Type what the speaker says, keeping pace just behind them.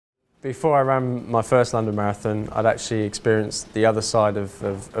Before I ran my first London Marathon, I'd actually experienced the other side of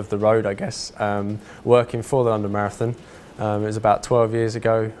the road, I guess, working for the London Marathon. It was about 12 years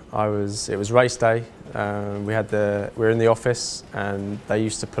ago. It was race day. We were in the office and they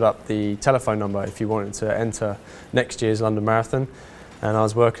used to put up the telephone number if you wanted to enter next year's London Marathon. And I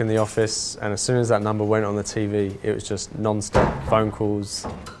was working in the office, and as soon as that number went on the TV, it was just non-stop phone calls,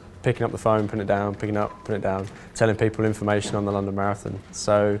 picking up the phone, putting it down, picking it up, putting it down, telling people information on the London Marathon.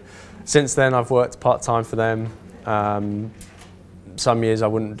 So since then I've worked part-time for them. Some years I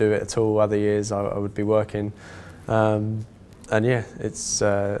wouldn't do it at all, other years I would be working. And yeah,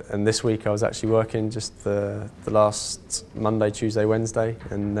 and this week I was actually working just the last Monday, Tuesday, Wednesday,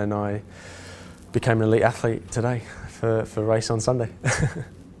 and then I became an elite athlete today for a race on Sunday.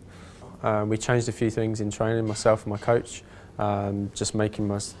 We changed a few things in training, myself and my coach. Just making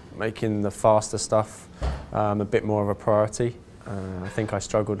the faster stuff a bit more of a priority. I think I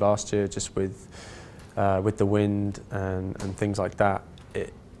struggled last year just with the wind and things like that.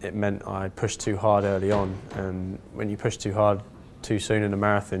 It meant I pushed too hard early on, and when you push too hard too soon in a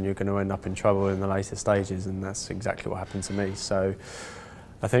marathon, you're going to end up in trouble in the later stages, and that's exactly what happened to me. So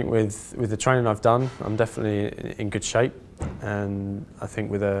I think with the training I've done, I'm definitely in good shape, and I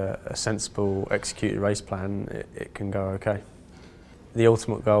think with a sensible executed race plan, it can go okay. The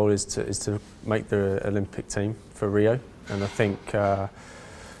ultimate goal is to make the Olympic team for Rio, and I think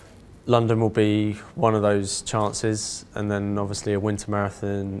London will be one of those chances, and then obviously a winter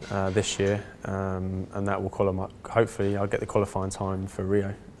marathon this year, and that will qualify. Hopefully I'll get the qualifying time for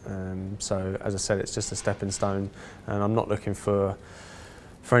Rio. So as I said, it's just a stepping stone, and I'm not looking for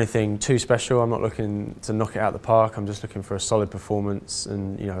anything too special. I'm not looking to knock it out of the park. I'm just looking for a solid performance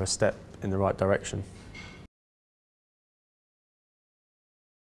and, you know, a step in the right direction.